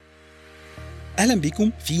أهلا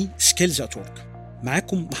بكم في سكيلز ات ورك.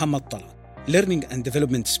 معاكم محمد طلعت، Learning and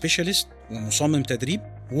Development Specialist ومصمم تدريب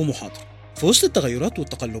ومحاضر. في وسط التغيرات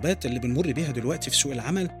والتقلبات اللي بنمر بيها دلوقتي في سوق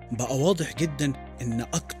العمل، بقى واضح جدا إن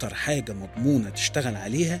أكتر حاجة مضمونة تشتغل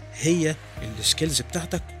عليها هي السكيلز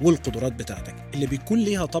بتاعتك والقدرات بتاعتك اللي بيكون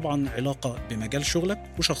ليها طبعا علاقة بمجال شغلك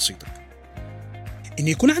وشخصيتك. إن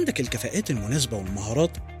يكون عندك الكفاءات المناسبة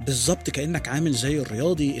والمهارات بالظبط كأنك عامل زي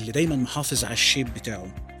الرياضي اللي دايما محافظ على الشيب بتاعه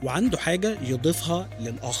وعنده حاجة يضيفها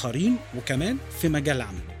للآخرين وكمان في مجال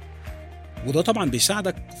العمل. وده طبعا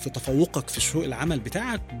بيساعدك في تفوقك في سوق العمل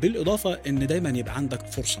بتاعك، بالإضافة إن دايما يبقى عندك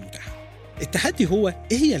فرصة متاحة. التحدي هو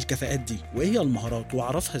إيه هي الكفاءات دي وإيه هي المهارات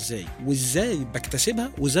وأعرفها إزاي وإزاي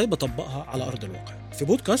بكتسبها وإزاي بطبقها على أرض الواقع. في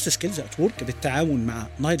بودكاست سكيلز ات ورك بالتعاون مع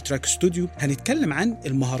نايل تراك ستوديو هنتكلم عن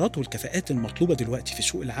المهارات والكفاءات المطلوبة دلوقتي في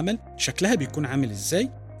سوق العمل، شكلها بيكون عامل إزاي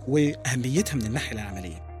وأهميتها من الناحية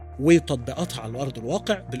العملية وتطبيقاتها على أرض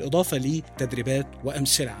الواقع، بالإضافة لتدريبات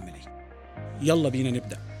وأمثلة عملية. يلا بينا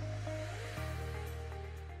نبدأ.